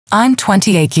I'm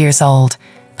 28 years old,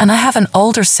 and I have an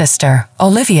older sister,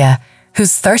 Olivia,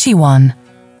 who's 31.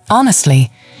 Honestly,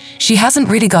 she hasn't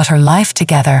really got her life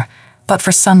together, but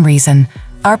for some reason,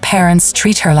 our parents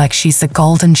treat her like she's the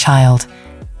golden child.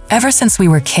 Ever since we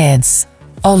were kids,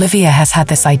 Olivia has had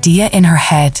this idea in her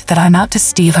head that I'm out to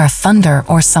steal her thunder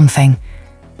or something.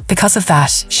 Because of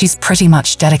that, she's pretty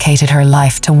much dedicated her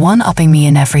life to one-upping me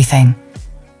in everything.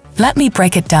 Let me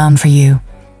break it down for you.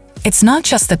 It's not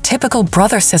just the typical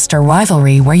brother-sister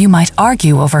rivalry where you might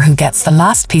argue over who gets the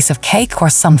last piece of cake or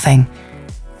something.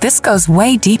 This goes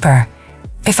way deeper.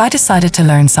 If I decided to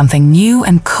learn something new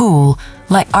and cool,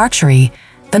 like archery,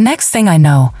 the next thing I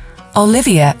know,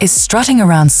 Olivia is strutting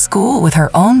around school with her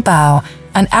own bow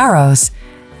and arrows,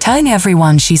 telling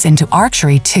everyone she's into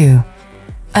archery too.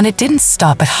 And it didn't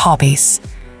stop at hobbies.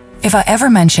 If I ever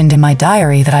mentioned in my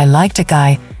diary that I liked a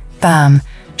guy, bam,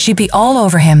 she'd be all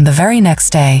over him the very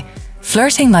next day,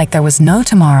 flirting like there was no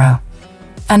tomorrow.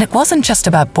 And it wasn't just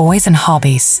about boys and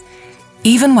hobbies.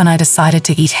 Even when I decided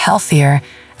to eat healthier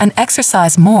and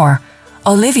exercise more,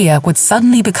 Olivia would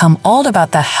suddenly become all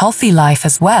about the healthy life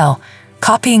as well,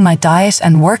 copying my diet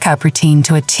and workout routine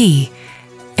to a T.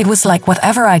 It was like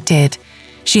whatever I did,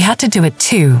 she had to do it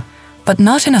too, but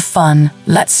not in a fun,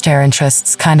 let's share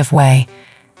interests kind of way.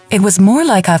 It was more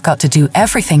like I've got to do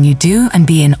everything you do and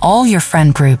be in all your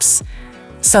friend groups.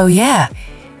 So yeah,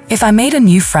 if I made a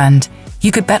new friend,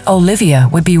 you could bet Olivia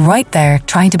would be right there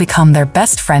trying to become their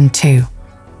best friend too.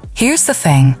 Here's the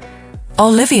thing.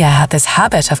 Olivia had this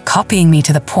habit of copying me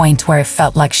to the point where it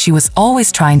felt like she was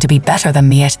always trying to be better than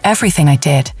me at everything I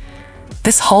did.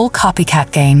 This whole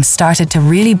copycat game started to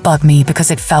really bug me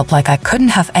because it felt like I couldn't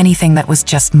have anything that was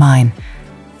just mine.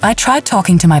 I tried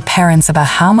talking to my parents about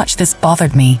how much this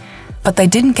bothered me, but they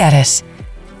didn't get it.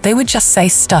 They would just say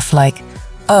stuff like,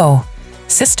 "Oh,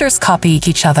 sisters copy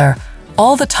each other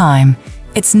all the time,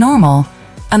 it's normal,"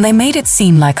 and they made it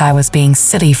seem like I was being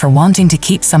silly for wanting to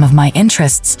keep some of my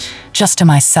interests just to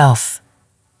myself.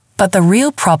 But the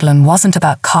real problem wasn't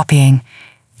about copying.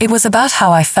 It was about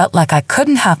how I felt like I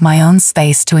couldn't have my own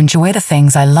space to enjoy the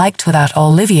things I liked without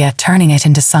Olivia turning it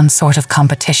into some sort of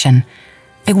competition.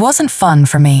 It wasn't fun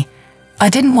for me. I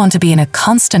didn't want to be in a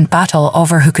constant battle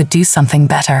over who could do something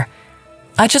better.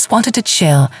 I just wanted to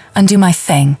chill and do my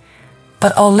thing.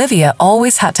 But Olivia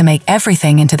always had to make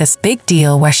everything into this big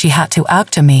deal where she had to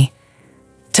outdo me.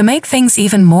 To make things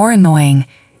even more annoying,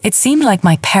 it seemed like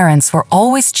my parents were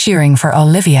always cheering for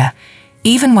Olivia,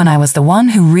 even when I was the one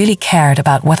who really cared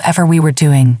about whatever we were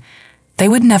doing. They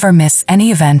would never miss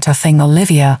any event or thing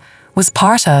Olivia was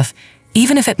part of,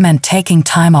 even if it meant taking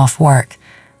time off work.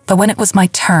 But when it was my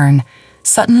turn,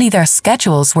 suddenly their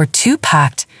schedules were too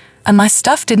packed, and my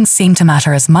stuff didn't seem to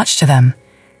matter as much to them.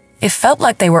 It felt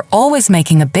like they were always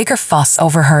making a bigger fuss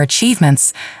over her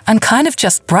achievements and kind of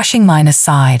just brushing mine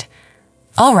aside.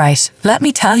 Alright, let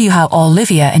me tell you how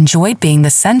Olivia enjoyed being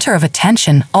the center of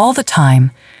attention all the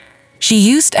time. She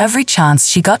used every chance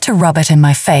she got to rub it in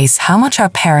my face how much our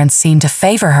parents seemed to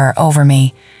favor her over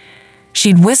me.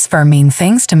 She'd whisper mean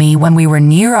things to me when we were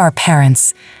near our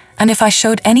parents, and if I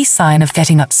showed any sign of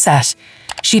getting upset,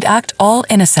 she'd act all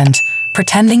innocent,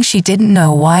 pretending she didn't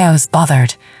know why I was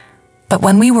bothered. But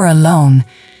when we were alone,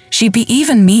 she'd be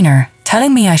even meaner,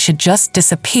 telling me I should just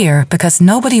disappear because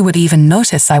nobody would even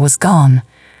notice I was gone.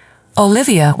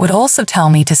 Olivia would also tell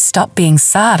me to stop being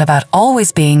sad about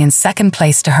always being in second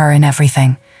place to her in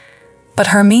everything. But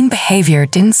her mean behavior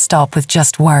didn't stop with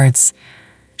just words.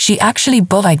 She actually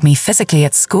bullied me physically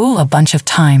at school a bunch of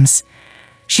times.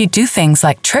 She'd do things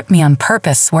like trip me on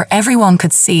purpose where everyone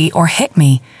could see or hit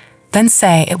me, then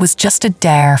say it was just a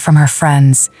dare from her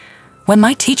friends. When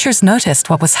my teachers noticed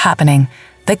what was happening,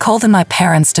 they called in my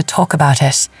parents to talk about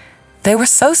it. They were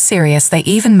so serious they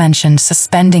even mentioned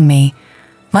suspending me.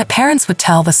 My parents would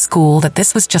tell the school that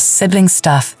this was just sibling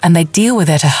stuff and they'd deal with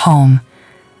it at home.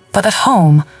 But at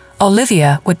home,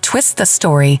 Olivia would twist the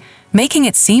story, making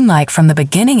it seem like from the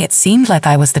beginning it seemed like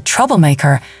I was the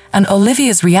troublemaker and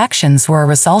Olivia's reactions were a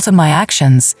result of my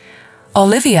actions.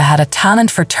 Olivia had a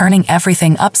talent for turning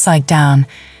everything upside down,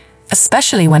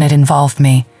 especially when it involved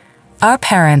me. Our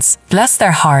parents, bless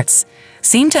their hearts,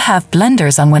 seemed to have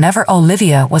blenders on whenever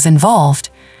Olivia was involved.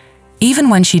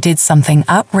 Even when she did something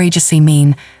outrageously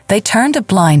mean, they turned a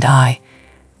blind eye.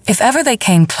 If ever they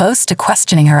came close to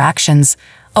questioning her actions,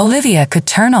 Olivia could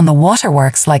turn on the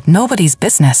waterworks like nobody's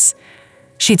business.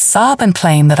 She'd sob and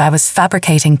claim that I was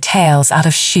fabricating tales out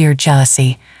of sheer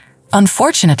jealousy.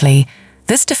 Unfortunately,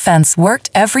 this defense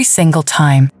worked every single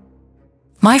time.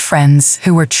 My friends,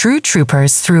 who were true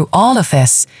troopers through all of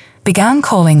this, began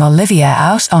calling Olivia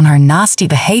out on her nasty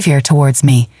behavior towards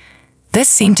me. This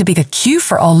seemed to be the cue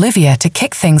for Olivia to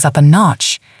kick things up a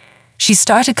notch. She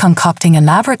started concocting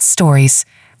elaborate stories,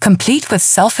 complete with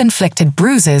self-inflicted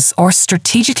bruises or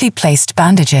strategically placed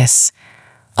bandages.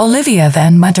 Olivia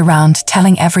then went around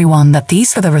telling everyone that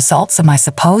these were the results of my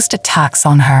supposed attacks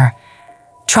on her.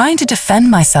 Trying to defend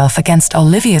myself against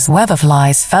Olivia's web of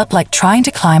lies felt like trying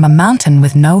to climb a mountain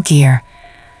with no gear.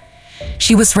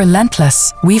 She was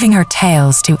relentless, weaving her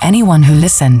tales to anyone who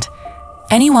listened.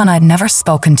 Anyone I'd never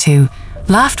spoken to,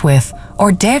 laughed with,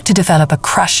 or dared to develop a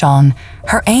crush on.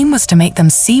 Her aim was to make them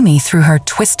see me through her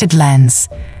twisted lens.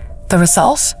 The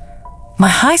result? My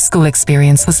high school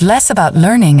experience was less about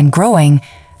learning and growing,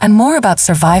 and more about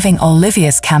surviving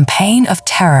Olivia's campaign of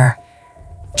terror.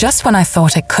 Just when I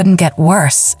thought it couldn't get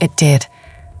worse, it did.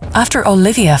 After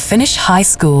Olivia finished high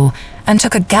school and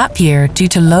took a gap year due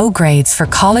to low grades for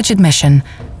college admission,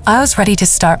 I was ready to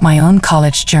start my own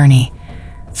college journey.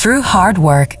 Through hard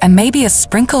work and maybe a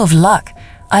sprinkle of luck,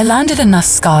 I landed enough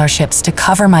scholarships to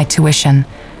cover my tuition.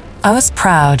 I was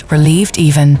proud, relieved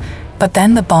even, but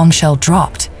then the bombshell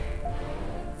dropped.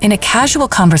 In a casual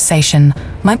conversation,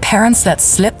 my parents let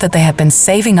slip that they had been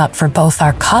saving up for both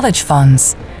our college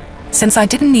funds. Since I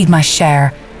didn't need my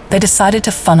share, they decided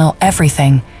to funnel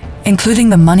everything, including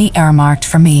the money earmarked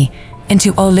for me,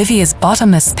 into Olivia's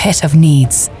bottomless pit of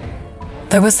needs.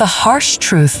 There was the harsh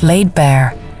truth laid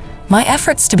bare. My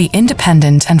efforts to be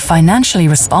independent and financially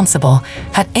responsible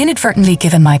had inadvertently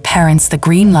given my parents the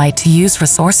green light to use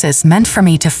resources meant for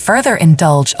me to further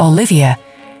indulge Olivia.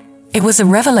 It was a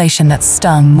revelation that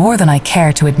stung more than I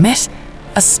care to admit,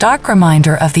 a stark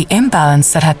reminder of the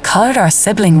imbalance that had colored our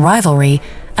sibling rivalry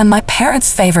and my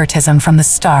parents' favoritism from the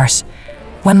start.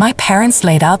 When my parents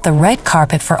laid out the red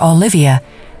carpet for Olivia,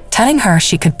 telling her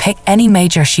she could pick any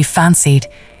major she fancied,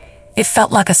 it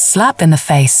felt like a slap in the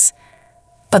face.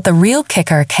 But the real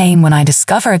kicker came when I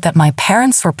discovered that my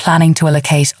parents were planning to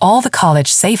allocate all the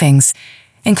college savings,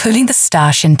 including the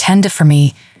stash intended for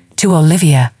me, to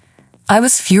Olivia. I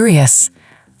was furious.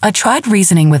 I tried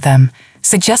reasoning with them,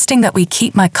 suggesting that we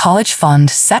keep my college fund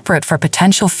separate for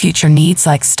potential future needs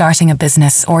like starting a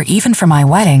business or even for my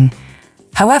wedding.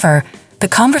 However, the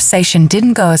conversation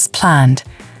didn't go as planned.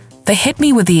 They hit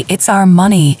me with the "it's our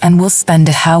money and we'll spend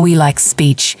it how we like"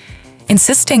 speech,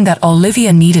 insisting that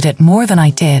Olivia needed it more than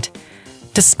I did.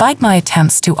 Despite my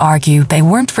attempts to argue, they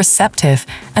weren't receptive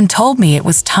and told me it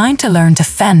was time to learn to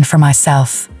fend for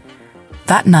myself.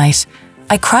 That night,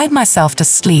 I cried myself to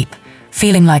sleep,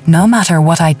 feeling like no matter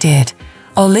what I did,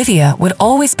 Olivia would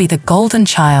always be the golden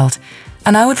child,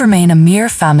 and I would remain a mere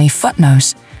family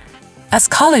footnote. As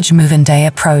college move-in day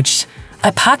approached,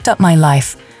 I packed up my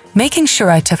life, making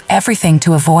sure I took everything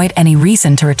to avoid any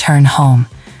reason to return home.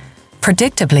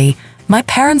 Predictably, my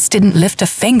parents didn't lift a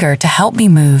finger to help me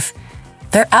move.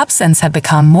 Their absence had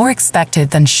become more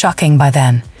expected than shocking by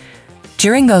then.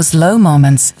 During those low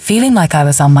moments, feeling like I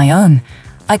was on my own,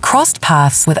 I crossed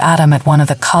paths with Adam at one of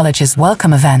the college's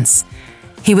welcome events.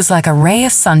 He was like a ray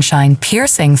of sunshine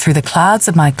piercing through the clouds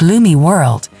of my gloomy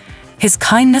world. His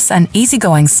kindness and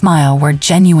easygoing smile were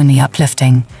genuinely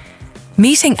uplifting.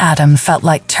 Meeting Adam felt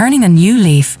like turning a new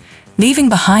leaf, leaving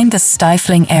behind the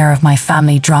stifling air of my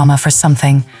family drama for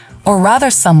something, or rather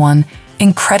someone,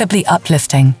 incredibly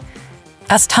uplifting.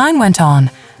 As time went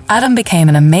on, Adam became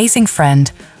an amazing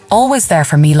friend, always there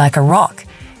for me like a rock.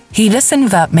 He listened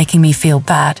without making me feel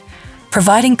bad,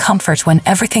 providing comfort when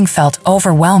everything felt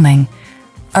overwhelming.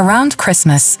 Around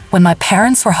Christmas, when my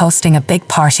parents were hosting a big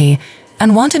party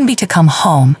and wanted me to come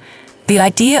home, the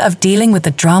idea of dealing with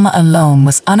the drama alone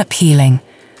was unappealing.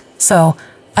 So,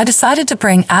 I decided to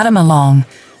bring Adam along,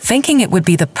 thinking it would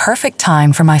be the perfect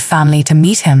time for my family to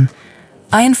meet him.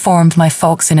 I informed my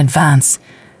folks in advance,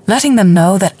 letting them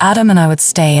know that Adam and I would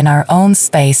stay in our own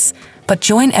space, but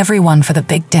join everyone for the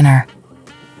big dinner.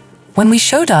 When we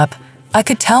showed up, I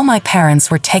could tell my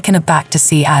parents were taken aback to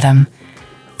see Adam.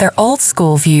 Their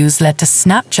old-school views led to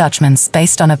snap judgments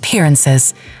based on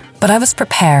appearances, but I was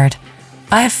prepared.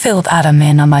 I had filled Adam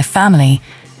in on my family,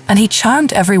 and he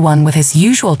charmed everyone with his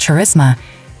usual charisma,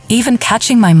 even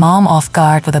catching my mom off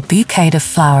guard with a bouquet of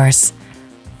flowers.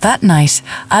 That night,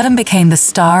 Adam became the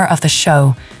star of the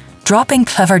show, dropping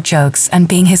clever jokes and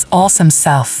being his awesome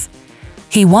self.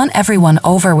 He won everyone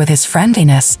over with his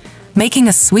friendliness, making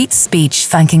a sweet speech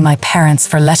thanking my parents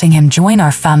for letting him join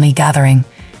our family gathering.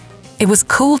 It was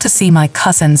cool to see my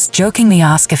cousins jokingly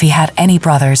ask if he had any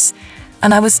brothers,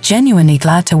 and I was genuinely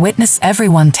glad to witness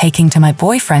everyone taking to my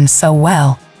boyfriend so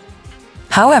well.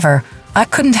 However, I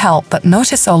couldn't help but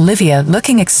notice Olivia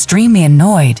looking extremely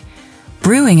annoyed,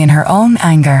 brewing in her own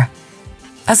anger.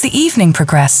 As the evening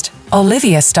progressed,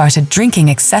 Olivia started drinking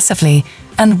excessively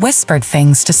and whispered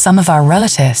things to some of our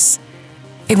relatives.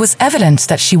 It was evident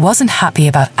that she wasn't happy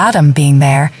about Adam being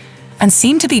there and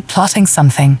seemed to be plotting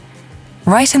something.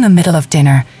 Right in the middle of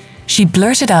dinner, she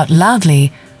blurted out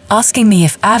loudly, asking me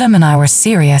if Adam and I were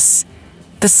serious.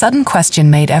 The sudden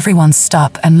question made everyone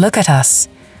stop and look at us.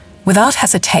 Without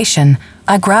hesitation,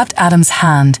 I grabbed Adam's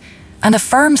hand and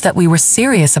affirmed that we were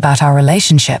serious about our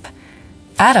relationship.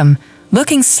 Adam,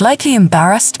 looking slightly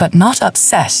embarrassed but not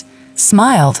upset,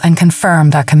 smiled and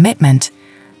confirmed our commitment.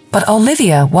 But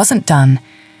Olivia wasn't done.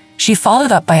 She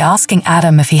followed up by asking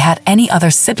Adam if he had any other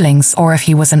siblings or if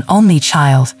he was an only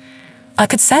child. I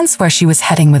could sense where she was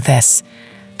heading with this,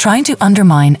 trying to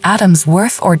undermine Adam's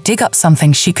worth or dig up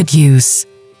something she could use.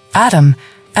 Adam,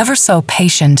 ever so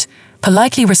patient,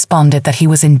 politely responded that he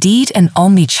was indeed an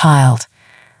only child.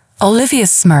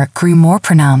 Olivia's smirk grew more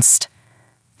pronounced.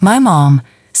 My mom,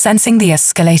 sensing the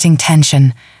escalating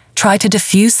tension, tried to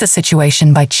diffuse the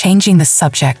situation by changing the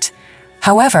subject.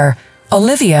 However,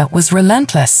 Olivia was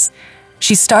relentless.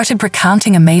 She started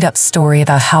recounting a made-up story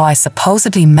about how I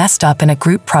supposedly messed up in a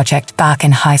group project back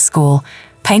in high school,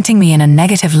 painting me in a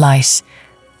negative light.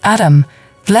 Adam,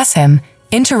 bless him,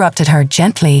 interrupted her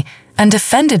gently and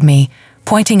defended me,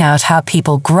 pointing out how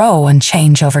people grow and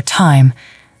change over time,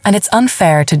 and it's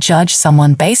unfair to judge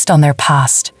someone based on their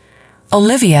past.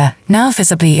 Olivia, now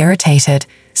visibly irritated,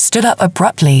 stood up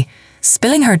abruptly,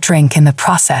 spilling her drink in the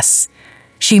process.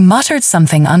 She muttered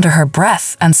something under her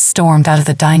breath and stormed out of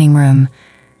the dining room.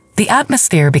 The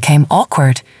atmosphere became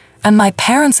awkward, and my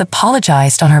parents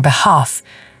apologized on her behalf,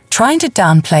 trying to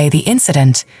downplay the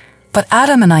incident, but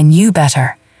Adam and I knew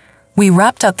better. We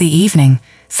wrapped up the evening,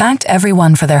 thanked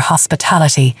everyone for their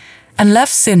hospitality, and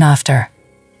left soon after.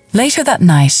 Later that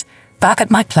night, back at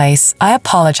my place, I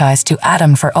apologized to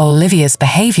Adam for Olivia's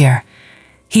behavior.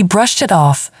 He brushed it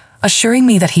off, assuring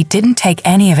me that he didn't take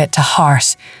any of it to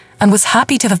heart and was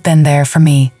happy to have been there for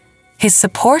me. His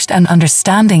support and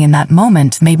understanding in that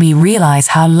moment made me realize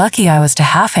how lucky I was to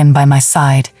have him by my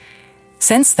side.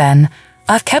 Since then,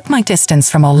 I've kept my distance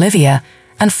from Olivia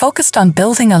and focused on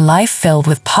building a life filled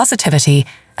with positivity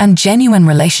and genuine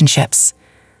relationships.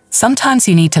 Sometimes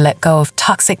you need to let go of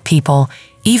toxic people,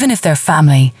 even if they're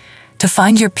family, to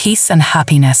find your peace and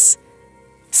happiness.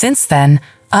 Since then,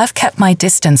 I've kept my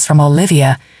distance from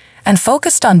Olivia and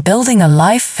focused on building a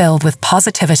life filled with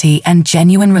positivity and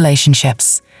genuine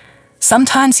relationships.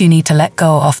 Sometimes you need to let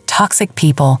go of toxic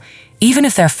people, even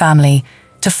if they're family,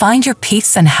 to find your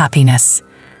peace and happiness.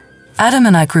 Adam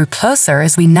and I grew closer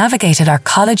as we navigated our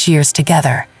college years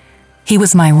together. He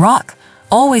was my rock,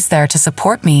 always there to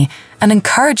support me and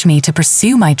encourage me to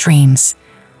pursue my dreams.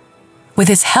 With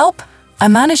his help, I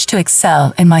managed to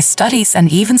excel in my studies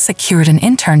and even secured an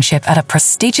internship at a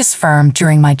prestigious firm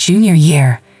during my junior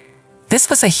year. This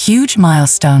was a huge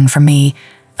milestone for me,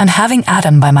 and having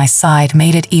Adam by my side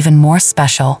made it even more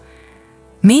special.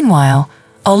 Meanwhile,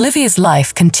 Olivia's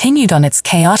life continued on its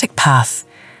chaotic path.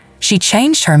 She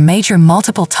changed her major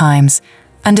multiple times,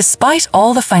 and despite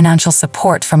all the financial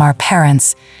support from our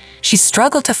parents, she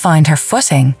struggled to find her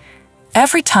footing.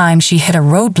 Every time she hit a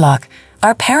roadblock,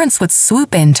 our parents would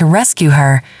swoop in to rescue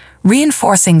her,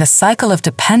 reinforcing the cycle of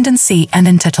dependency and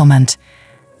entitlement.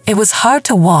 It was hard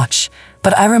to watch,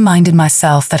 but I reminded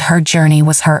myself that her journey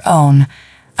was her own,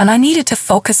 and I needed to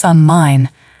focus on mine.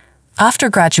 After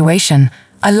graduation,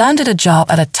 I landed a job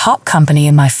at a top company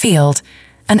in my field,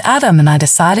 and Adam and I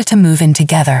decided to move in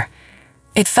together.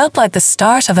 It felt like the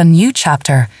start of a new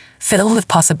chapter, filled with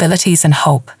possibilities and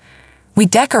hope. We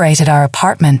decorated our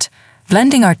apartment,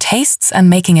 blending our tastes and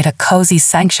making it a cozy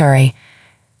sanctuary.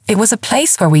 It was a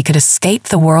place where we could escape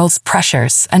the world's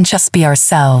pressures and just be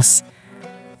ourselves.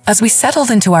 As we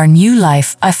settled into our new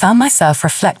life, I found myself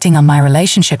reflecting on my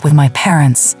relationship with my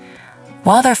parents.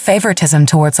 While their favoritism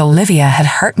towards Olivia had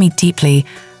hurt me deeply,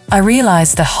 I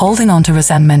realized that holding on to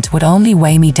resentment would only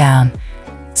weigh me down.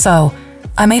 So,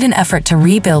 I made an effort to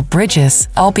rebuild bridges,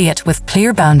 albeit with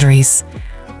clear boundaries.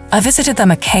 I visited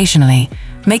them occasionally,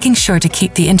 making sure to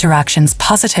keep the interactions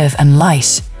positive and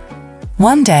light.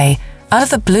 One day, out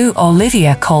of the blue,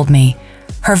 Olivia called me.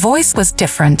 Her voice was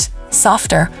different,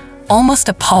 softer, almost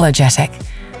apologetic.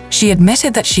 She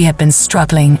admitted that she had been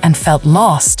struggling and felt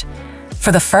lost.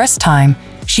 For the first time,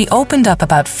 she opened up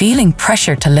about feeling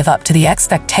pressured to live up to the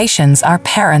expectations our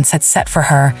parents had set for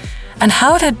her and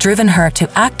how it had driven her to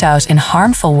act out in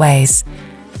harmful ways.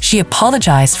 She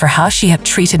apologized for how she had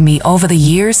treated me over the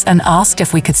years and asked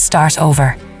if we could start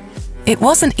over. It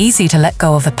wasn't easy to let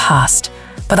go of the past,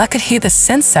 but I could hear the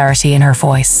sincerity in her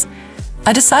voice.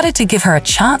 I decided to give her a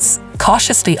chance,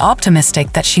 cautiously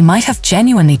optimistic that she might have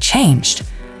genuinely changed.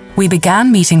 We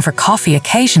began meeting for coffee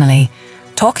occasionally,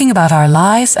 talking about our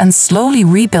lives and slowly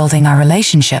rebuilding our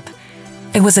relationship.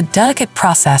 It was a delicate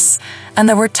process, and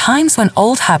there were times when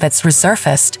old habits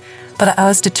resurfaced, but I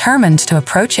was determined to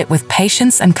approach it with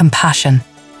patience and compassion.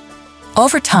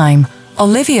 Over time,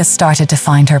 Olivia started to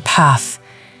find her path.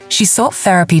 She sought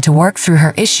therapy to work through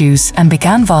her issues and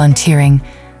began volunteering,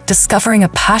 discovering a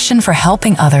passion for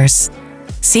helping others.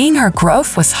 Seeing her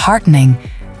growth was heartening,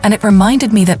 and it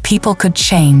reminded me that people could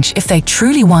change if they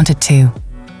truly wanted to.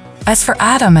 As for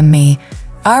Adam and me,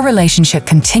 our relationship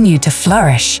continued to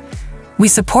flourish. We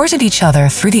supported each other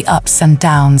through the ups and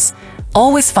downs,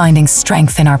 always finding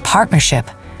strength in our partnership.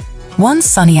 One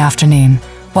sunny afternoon,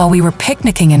 while we were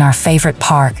picnicking in our favorite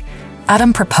park,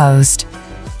 Adam proposed.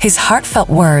 His heartfelt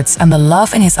words and the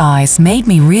love in his eyes made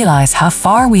me realize how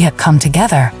far we had come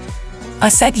together. I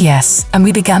said yes, and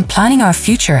we began planning our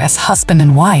future as husband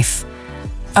and wife.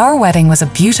 Our wedding was a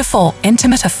beautiful,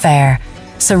 intimate affair,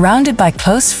 surrounded by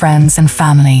close friends and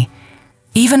family.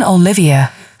 Even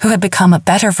Olivia, who had become a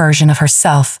better version of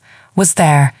herself, was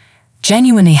there,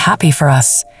 genuinely happy for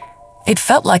us. It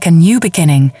felt like a new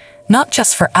beginning, not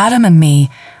just for Adam and me,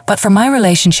 but for my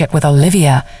relationship with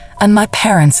Olivia and my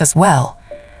parents as well.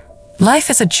 Life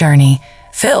is a journey,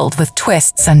 filled with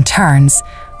twists and turns,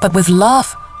 but with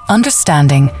love,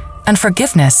 understanding, and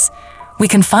forgiveness, we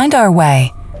can find our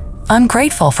way. I'm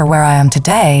grateful for where I am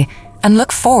today and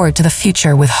look forward to the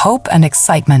future with hope and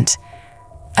excitement.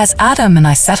 As Adam and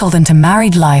I settled into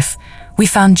married life, we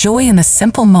found joy in the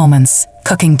simple moments,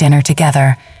 cooking dinner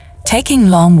together, taking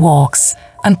long walks,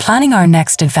 and planning our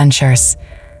next adventures.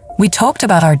 We talked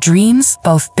about our dreams,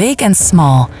 both big and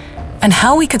small, and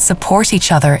how we could support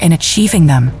each other in achieving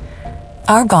them.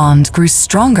 Our bond grew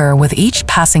stronger with each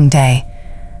passing day.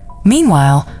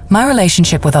 Meanwhile, my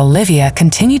relationship with Olivia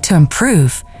continued to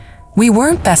improve. We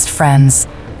weren't best friends,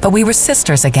 but we were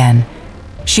sisters again.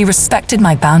 She respected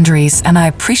my boundaries, and I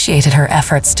appreciated her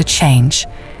efforts to change.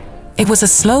 It was a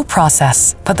slow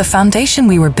process, but the foundation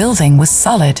we were building was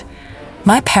solid.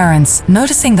 My parents,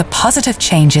 noticing the positive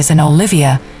changes in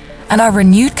Olivia and our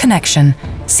renewed connection,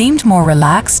 seemed more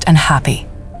relaxed and happy.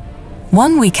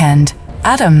 One weekend,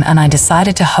 Adam and I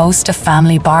decided to host a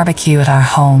family barbecue at our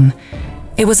home.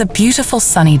 It was a beautiful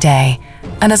sunny day,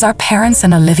 and as our parents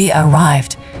and Olivia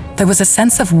arrived, there was a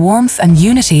sense of warmth and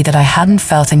unity that I hadn't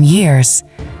felt in years.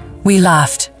 We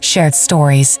laughed, shared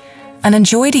stories, and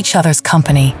enjoyed each other's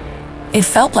company. It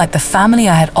felt like the family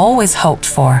I had always hoped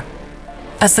for.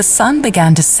 As the sun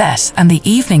began to set and the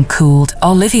evening cooled,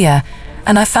 Olivia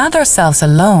and I found ourselves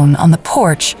alone on the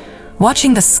porch,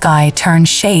 watching the sky turn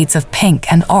shades of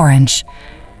pink and orange.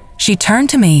 She turned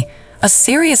to me, a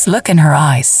serious look in her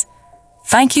eyes.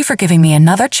 "Thank you for giving me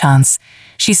another chance,"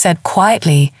 she said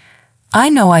quietly. "I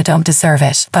know I don't deserve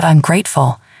it, but I'm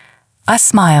grateful." I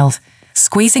smiled,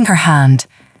 squeezing her hand.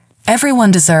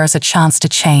 "Everyone deserves a chance to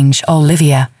change,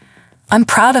 Olivia. I'm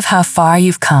proud of how far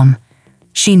you've come."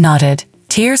 She nodded,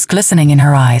 tears glistening in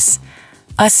her eyes.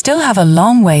 "I still have a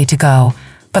long way to go,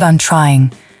 but I'm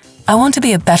trying. I want to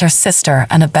be a better sister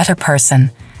and a better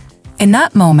person." In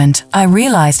that moment, I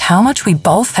realized how much we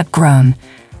both had grown.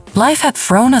 Life had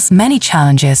thrown us many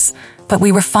challenges, but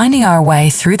we were finding our way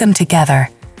through them together.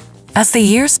 As the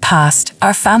years passed,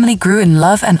 our family grew in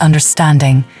love and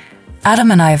understanding.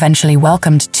 Adam and I eventually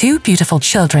welcomed 2 beautiful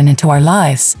children into our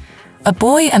lives, a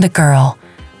boy and a girl.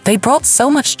 They brought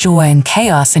so much joy and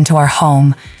chaos into our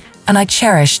home, and I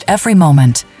cherished every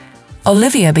moment.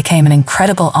 Olivia became an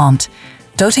incredible aunt,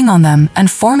 doting on them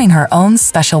and forming her own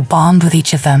special bond with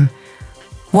each of them.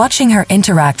 Watching her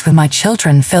interact with my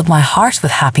children filled my heart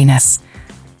with happiness.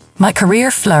 My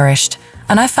career flourished,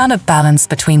 and I found a balance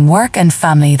between work and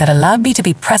family that allowed me to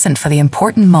be present for the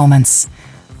important moments.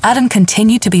 Adam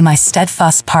continued to be my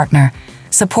steadfast partner,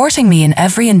 supporting me in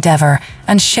every endeavor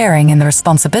and sharing in the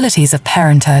responsibilities of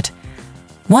parenthood.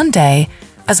 One day,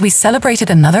 as we celebrated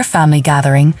another family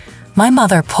gathering, my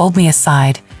mother pulled me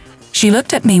aside. She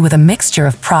looked at me with a mixture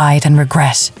of pride and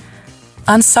regret.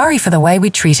 "I'm sorry for the way we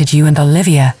treated you and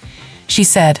Olivia," she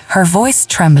said, her voice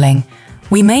trembling.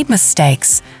 "We made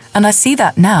mistakes, and I see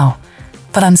that now,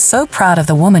 but I'm so proud of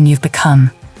the woman you've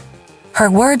become." Her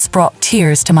words brought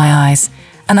tears to my eyes,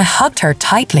 and I hugged her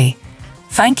tightly.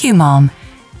 "Thank you, Mom.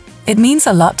 It means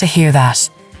a lot to hear that."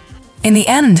 In the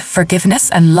end, forgiveness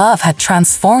and love had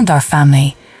transformed our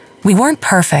family. We weren't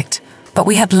perfect, but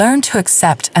we had learned to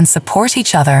accept and support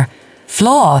each other,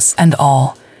 flaws and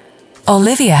all.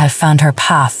 Olivia had found her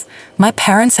path, my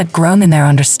parents had grown in their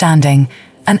understanding,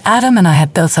 and Adam and I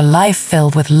had built a life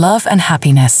filled with love and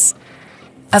happiness.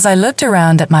 As I looked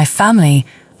around at my family,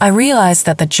 I realized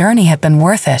that the journey had been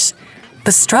worth it.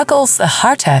 The struggles, the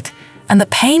heartache, and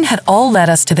the pain had all led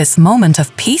us to this moment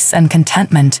of peace and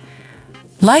contentment.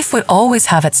 Life would always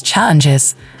have its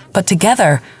challenges, but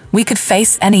together we could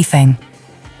face anything.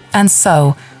 And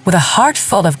so, with a heart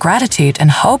full of gratitude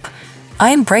and hope,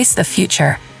 I embraced the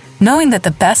future, knowing that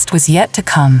the best was yet to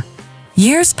come.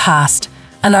 Years passed,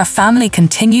 and our family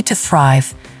continued to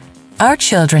thrive. Our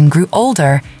children grew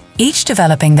older, each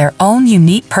developing their own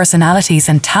unique personalities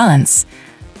and talents.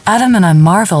 Adam and I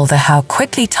marveled at how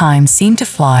quickly time seemed to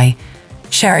fly,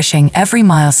 cherishing every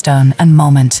milestone and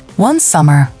moment. One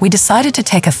summer, we decided to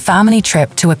take a family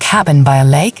trip to a cabin by a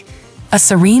lake, a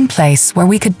serene place where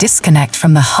we could disconnect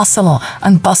from the hustle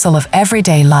and bustle of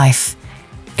everyday life.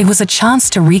 It was a chance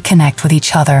to reconnect with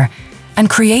each other and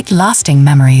create lasting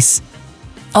memories.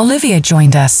 Olivia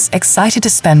joined us, excited to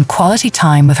spend quality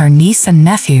time with her niece and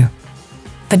nephew.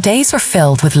 The days were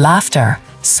filled with laughter,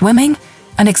 swimming,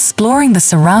 and exploring the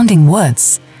surrounding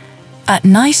woods. At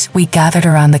night, we gathered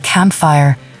around the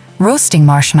campfire, roasting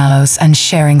marshmallows and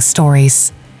sharing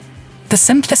stories. The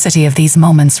simplicity of these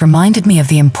moments reminded me of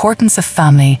the importance of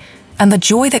family and the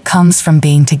joy that comes from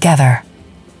being together.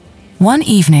 One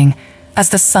evening, as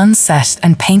the sun set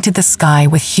and painted the sky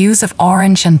with hues of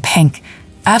orange and pink,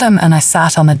 Adam and I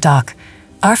sat on the dock,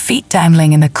 our feet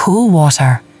dangling in the cool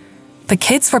water. The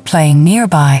kids were playing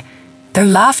nearby, their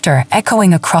laughter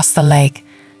echoing across the lake.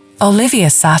 Olivia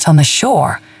sat on the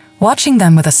shore, watching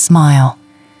them with a smile.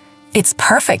 "It's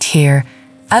perfect here,"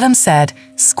 Adam said,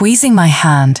 squeezing my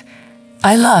hand.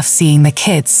 "I love seeing the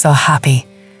kids so happy."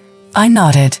 I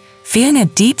nodded, feeling a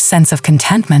deep sense of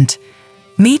contentment.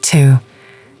 "Me too.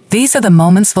 These are the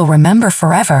moments we'll remember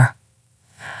forever."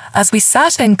 As we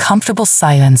sat in comfortable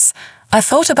silence, I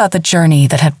thought about the journey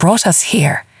that had brought us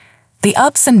here. The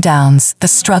ups and downs, the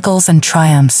struggles and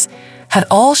triumphs, had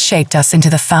all shaped us into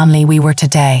the family we were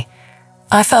today.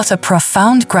 I felt a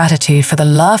profound gratitude for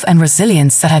the love and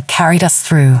resilience that had carried us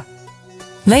through.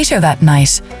 Later that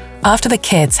night, after the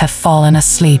kids had fallen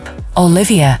asleep,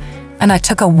 Olivia and I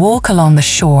took a walk along the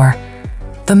shore.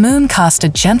 The moon cast a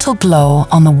gentle glow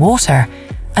on the water,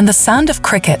 and the sound of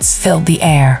crickets filled the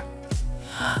air.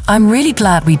 "I'm really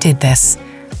glad we did this,"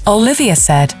 Olivia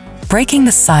said, breaking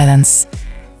the silence.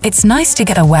 "It's nice to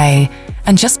get away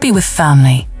and just be with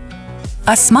family."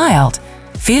 I smiled,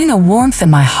 feeling a warmth in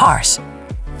my heart.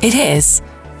 "It is.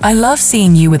 I love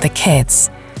seeing you with the kids.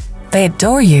 They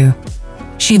adore you."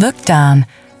 She looked down,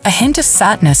 a hint of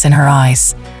sadness in her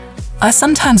eyes. "I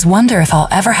sometimes wonder if I'll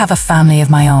ever have a family of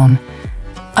my own."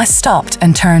 I stopped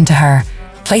and turned to her,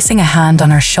 placing a hand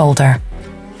on her shoulder.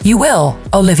 "You will,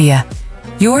 Olivia.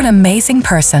 You're an amazing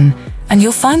person, and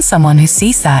you'll find someone who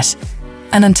sees that.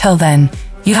 And until then,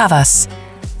 you have us.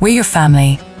 We're your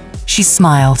family." She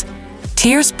smiled,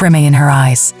 tears brimming in her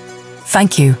eyes.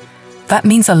 "Thank you. That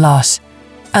means a lot."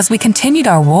 As we continued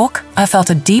our walk, I felt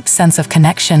a deep sense of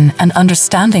connection and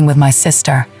understanding with my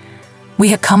sister. We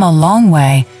had come a long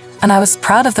way, and I was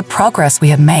proud of the progress we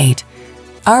had made.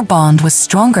 Our bond was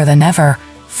stronger than ever,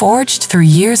 forged through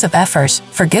years of effort,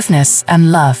 forgiveness,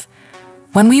 and love.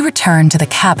 When we returned to the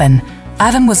cabin,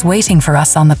 Adam was waiting for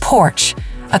us on the porch,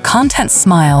 a content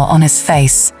smile on his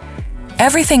face.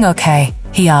 "Everything okay?"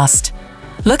 he asked,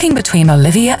 looking between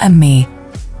Olivia and me.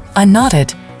 I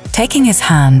nodded, taking his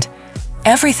hand.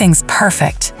 "Everything's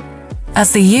perfect."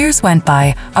 As the years went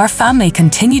by, our family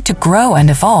continued to grow and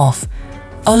evolve.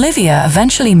 Olivia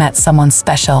eventually met someone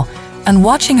special, and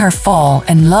watching her fall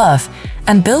in love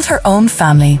and build her own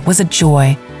family was a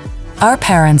joy. Our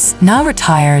parents, now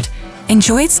retired,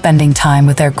 enjoyed spending time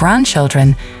with their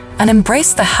grandchildren and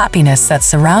embraced the happiness that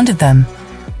surrounded them.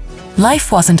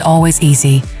 Life wasn't always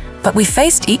easy, but we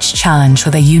faced each challenge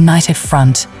with a united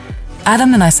front.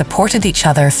 Adam and I supported each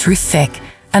other through thick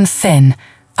and thin,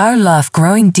 our love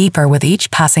growing deeper with each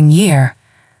passing year.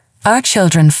 Our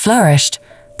children flourished,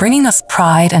 bringing us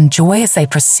pride and joy as they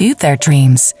pursued their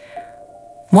dreams.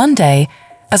 One day,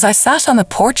 as I sat on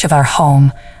the porch of our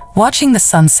home, watching the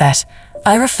sunset,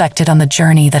 I reflected on the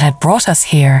journey that had brought us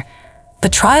here. The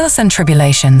trials and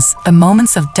tribulations, the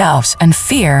moments of doubt and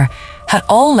fear, had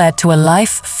all led to a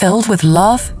life filled with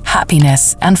love,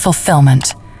 happiness, and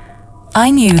fulfillment. I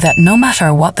knew that no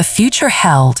matter what the future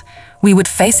held, we would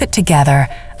face it together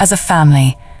as a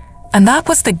family, and that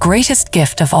was the greatest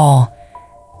gift of all.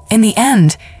 In the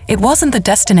end, it wasn't the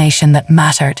destination that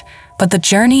mattered, but the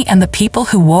journey and the people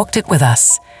who walked it with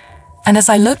us. And as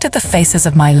I looked at the faces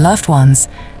of my loved ones,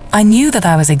 I knew that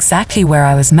I was exactly where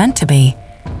I was meant to be.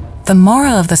 The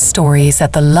moral of the story is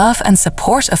that the love and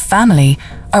support of family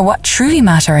are what truly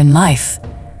matter in life.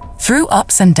 Through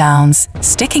ups and downs,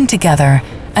 sticking together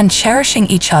and cherishing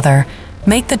each other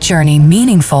make the journey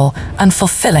meaningful and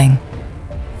fulfilling.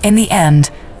 In the end,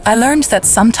 I learned that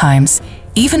sometimes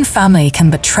even family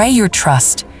can betray your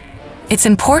trust. It's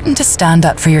important to stand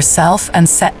up for yourself and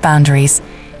set boundaries,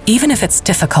 even if it's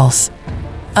difficult.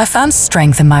 I found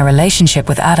strength in my relationship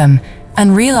with Adam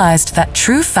and realized that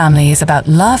true family is about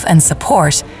love and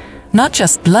support, not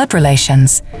just blood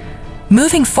relations.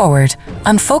 Moving forward,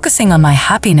 I'm focusing on my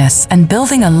happiness and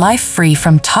building a life free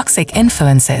from toxic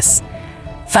influences.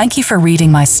 Thank you for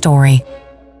reading my story.